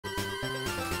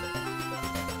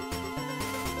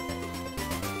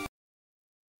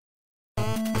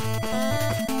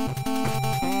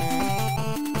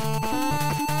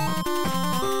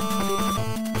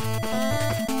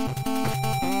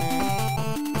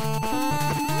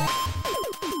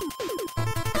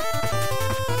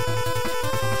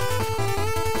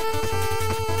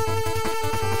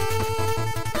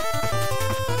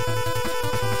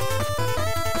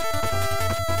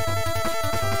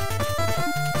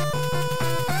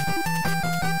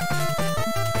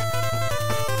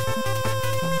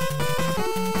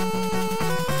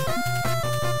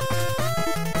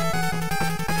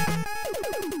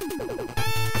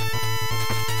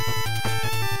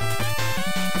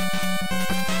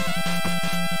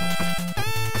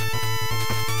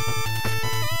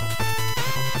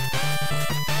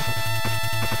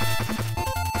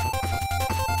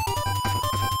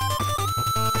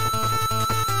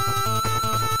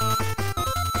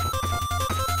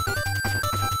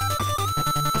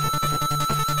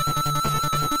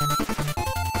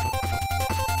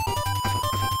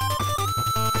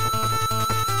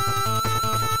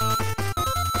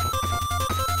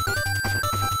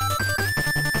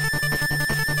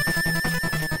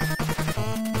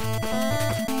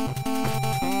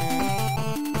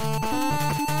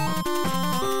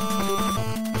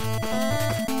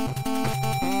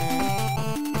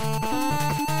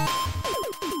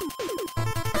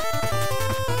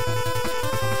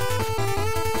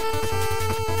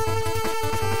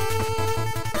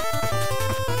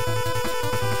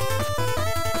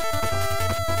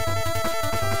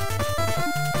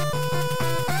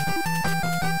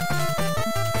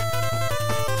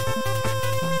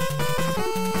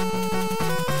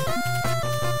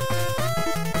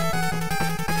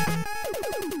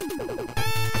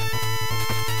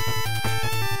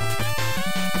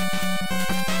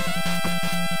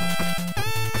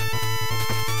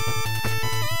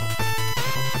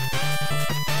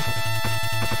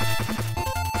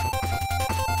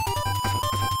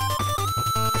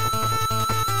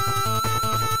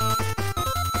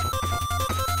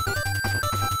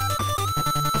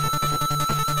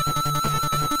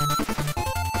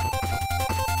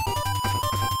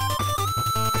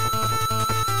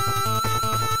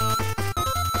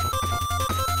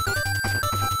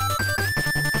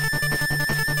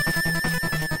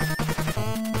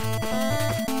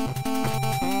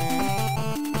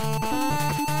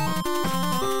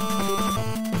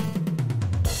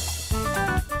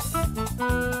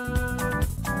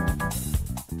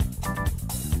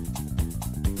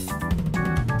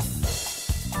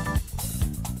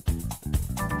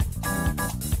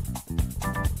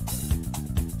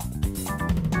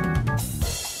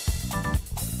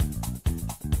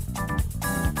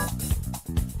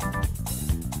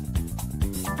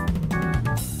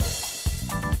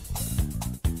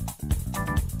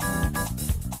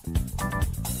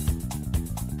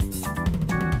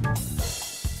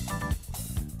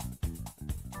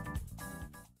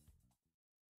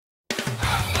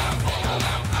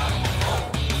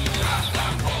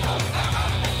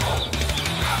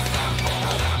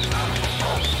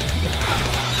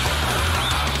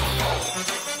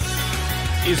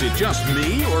Is it just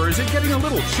me, or is it getting a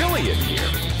little chilly in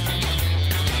here?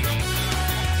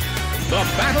 The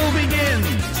battle begins!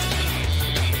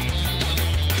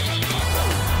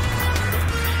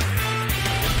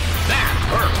 That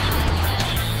hurt!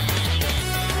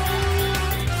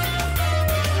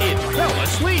 It fell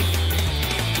asleep!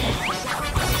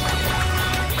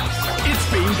 It's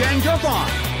being ganged up on!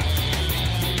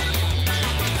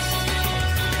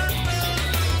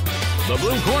 The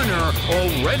blue corner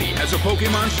already has a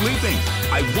Pokémon sleeping.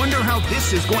 I wonder how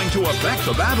this is going to affect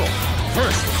the battle.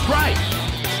 First strike!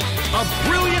 A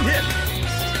brilliant hit!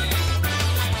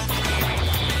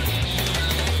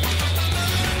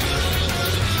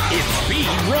 Its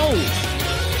speed rose!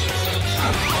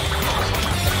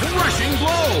 Rushing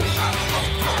blow!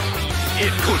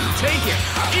 It couldn't take it!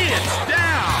 It's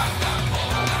down!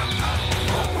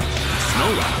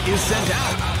 Snowslash is sent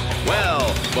out. Well,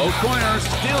 both corners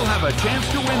still have a chance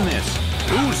to win this.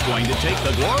 Who's going to take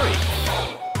the glory?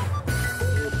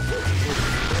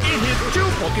 It hit two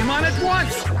Pokémon at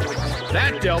once!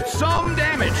 That dealt some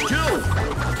damage, too!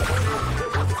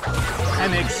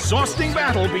 An exhausting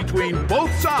battle between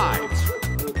both sides!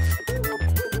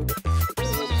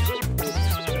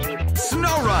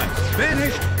 Snowrun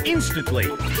vanished instantly!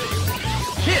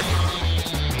 Hit!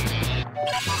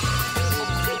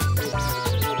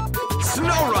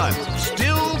 Snowrun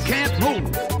still can't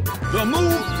move! The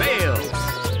move fails!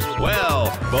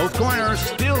 Well, both corners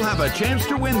still have a chance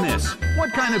to win this.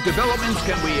 What kind of developments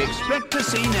can we expect to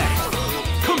see next?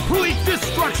 Complete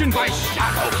destruction by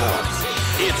Shadow Force!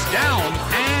 It's down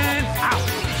and out!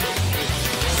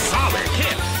 Solid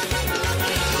hit!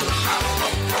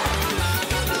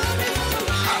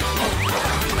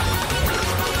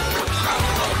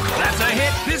 That's a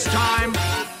hit this time!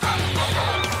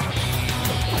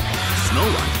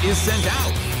 Snowrun is sent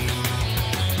out.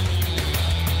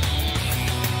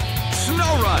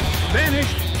 Snowrun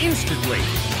vanished instantly.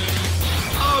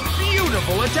 A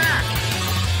beautiful attack.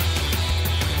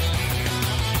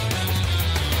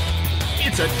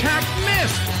 Its attack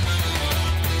missed.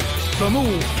 The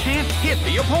move can't hit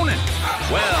the opponent.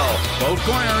 Well, both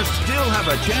corners still have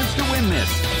a chance to win this.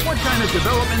 What kind of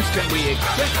developments can we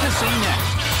expect to see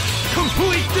next?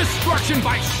 Complete destruction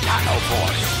by Shadow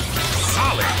Force.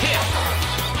 Solid hit.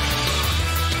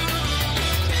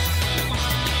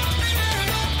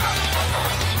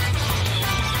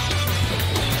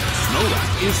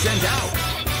 Snowslash is sent out.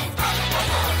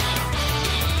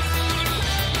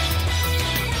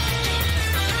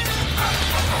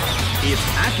 Its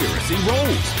accuracy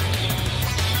rose.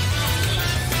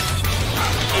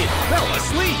 It fell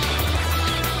asleep.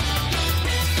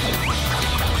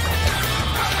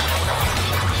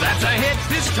 That's a hit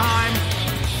this time.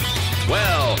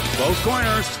 Well, both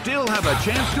corners still have a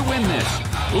chance to win this.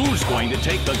 Who's going to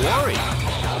take the glory?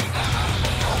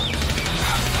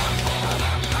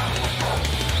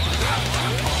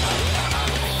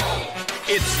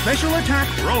 Its special attack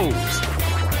rose.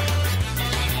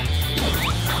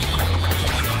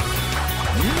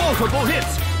 Multiple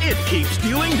hits. It keeps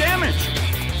dealing damage.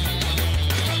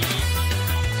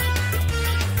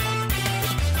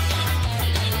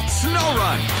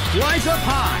 Snowrun flies up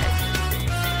high.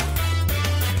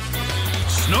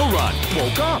 Snowrun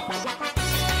woke up.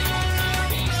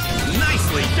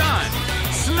 Nicely done.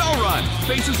 Snowrun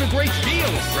faces a great deal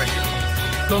of pressure.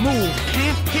 The move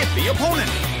can't hit the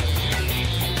opponent.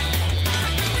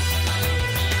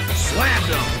 Slammed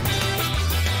him.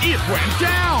 It went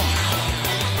down.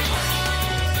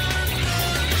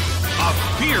 A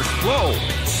fierce blow.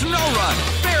 Snowrun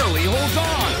barely holds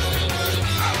on.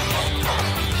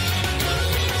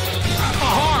 A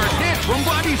hard hit from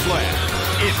Body Slam.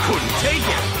 It couldn't take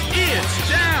it. It's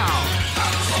down.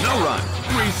 Snowrun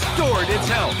restored its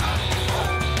health.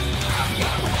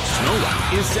 Snowrun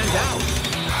is sent out.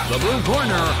 The blue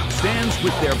corner stands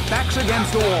with their backs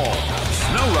against the wall.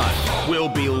 Snowrun will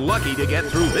be lucky to get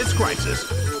through this crisis.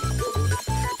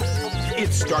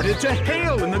 It started to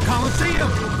hail in the Coliseum.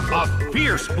 A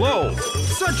fierce blow.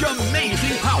 Such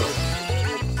amazing power.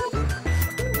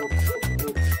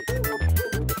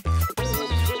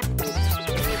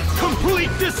 Complete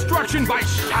destruction by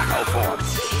Shadow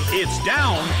Force. It's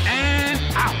down and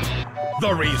out.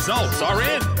 The results are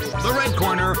in. The red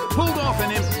corner pulled off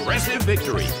an impressive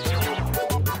victory.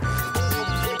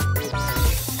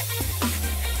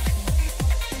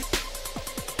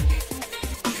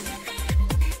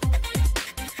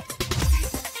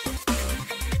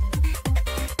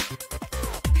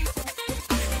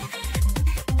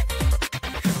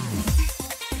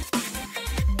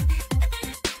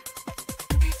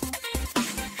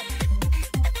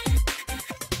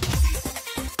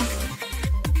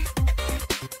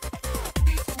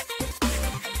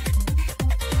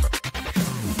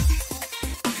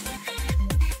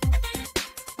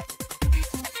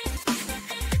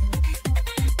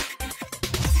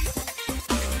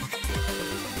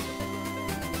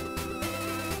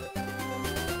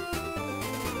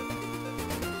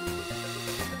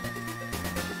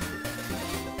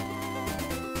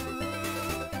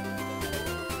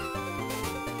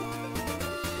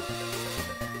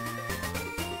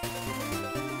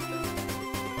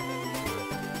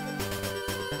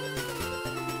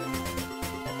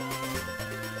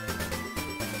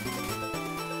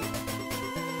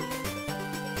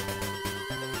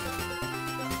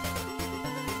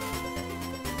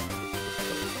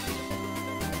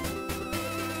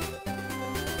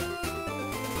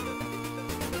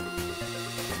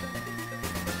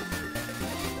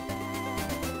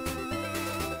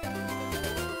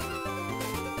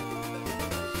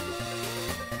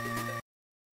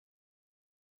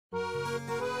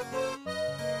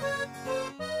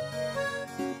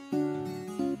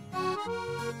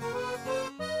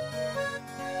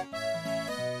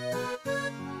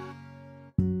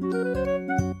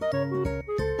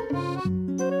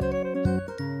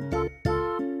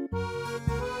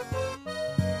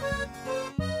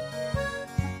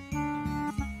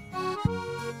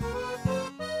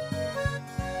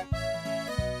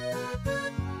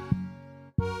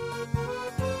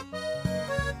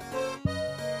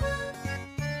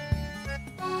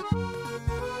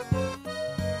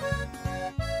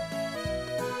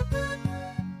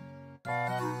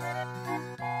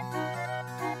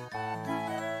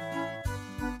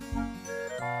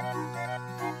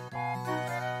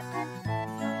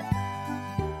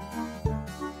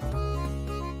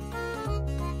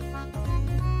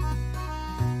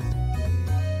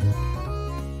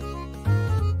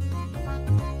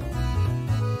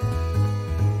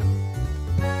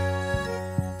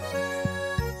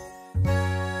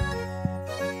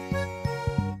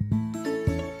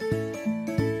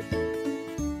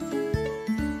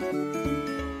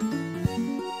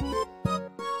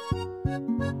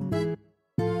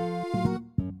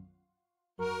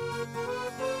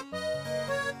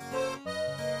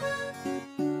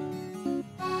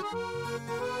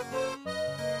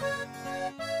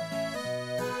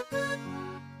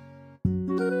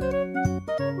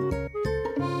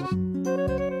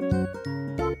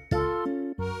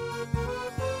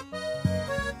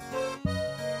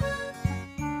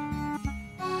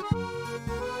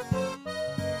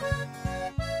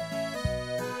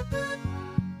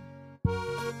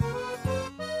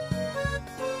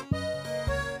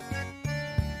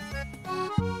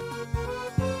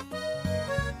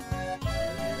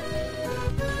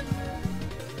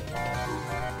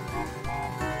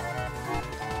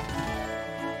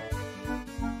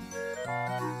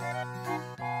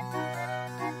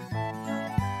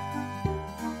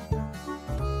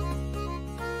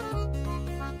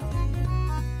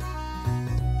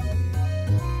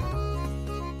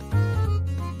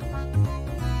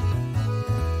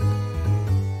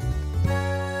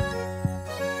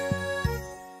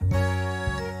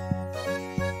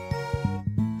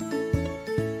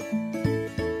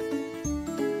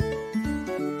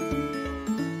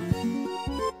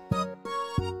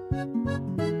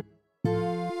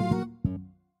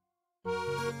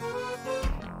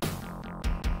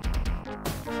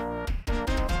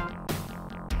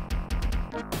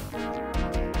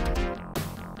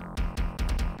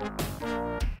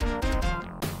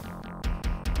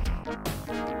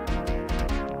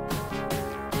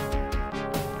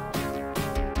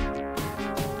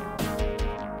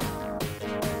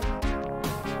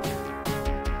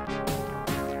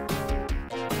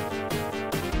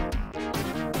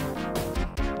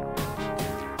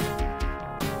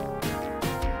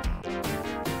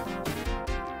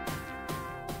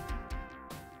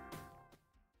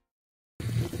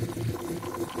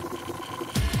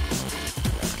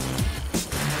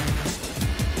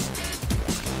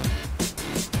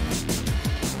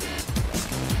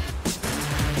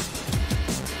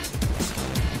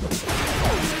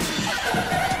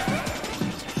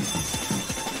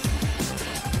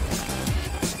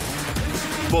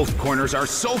 Both corners are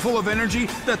so full of energy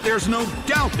that there's no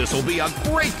doubt this will be a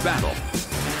great battle.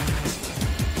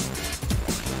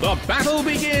 The battle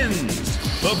begins!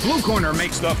 The blue corner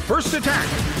makes the first attack.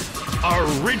 A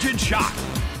rigid shot.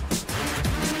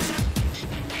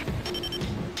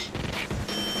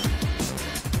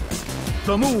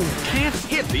 The move can't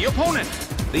hit the opponent.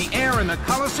 The air in the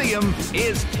Colosseum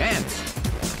is tense.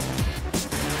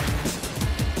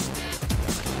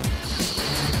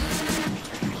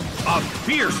 A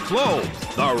fierce blow.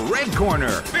 The red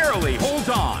corner barely holds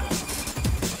on.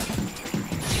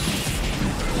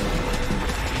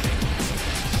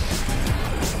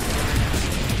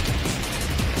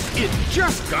 It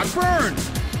just got burned.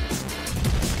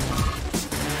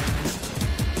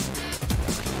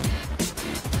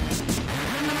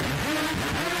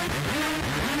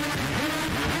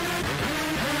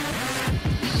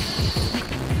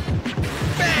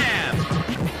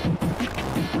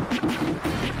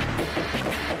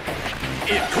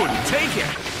 It couldn't take it.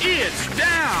 It's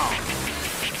down.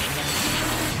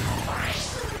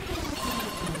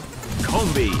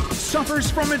 Combi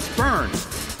suffers from its burn.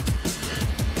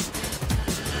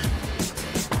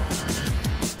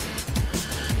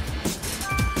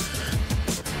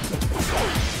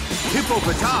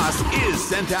 Hippopotas is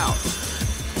sent out.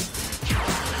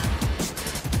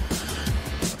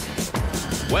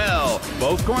 Well,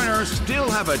 both corners still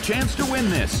have a chance to win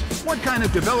this. What kind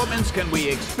of developments can we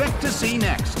expect to see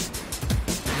next?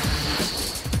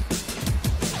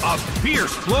 A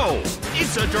fierce blow.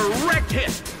 It's a direct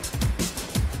hit.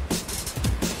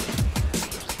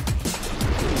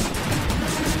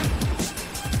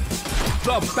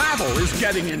 The battle is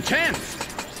getting intense.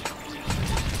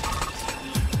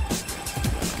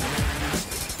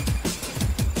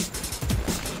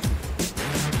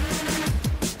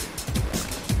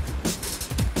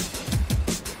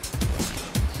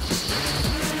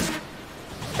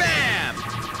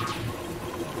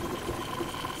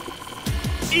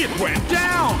 It went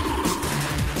down!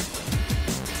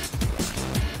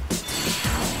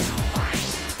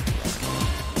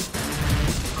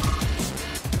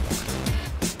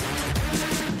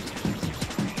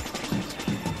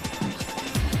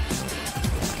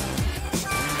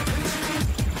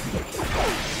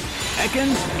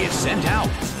 Ekans is sent out.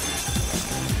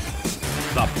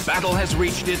 The battle has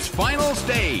reached its final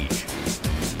stage.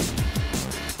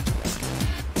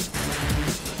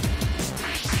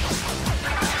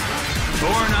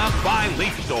 Torn up by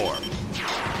Leaf Storm.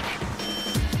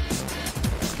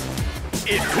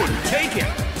 It couldn't take it.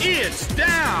 It's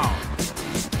down.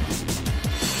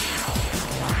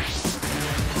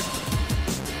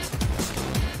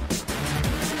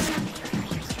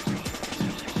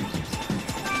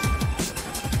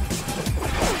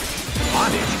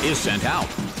 Oddish is sent out.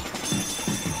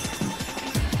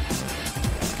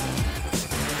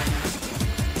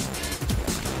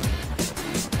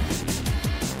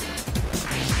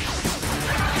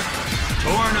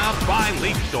 Torn up by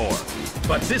Leaf Storm.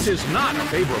 But this is not a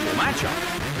favorable matchup.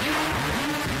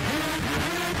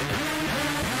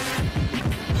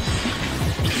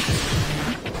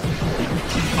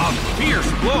 A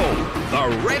fierce blow.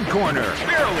 The red corner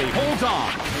barely holds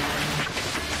on.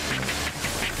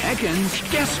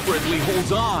 Ekans desperately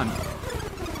holds on.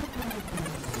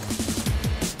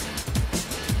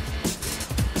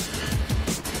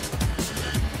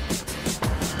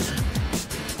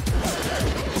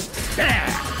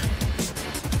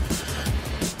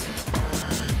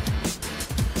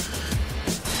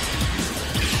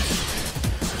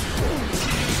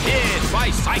 Hit by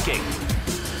Psychic.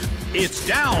 It's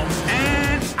down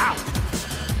and out.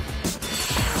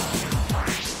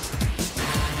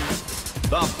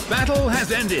 The battle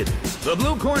has ended. The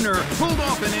blue corner pulled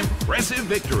off an impressive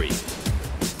victory.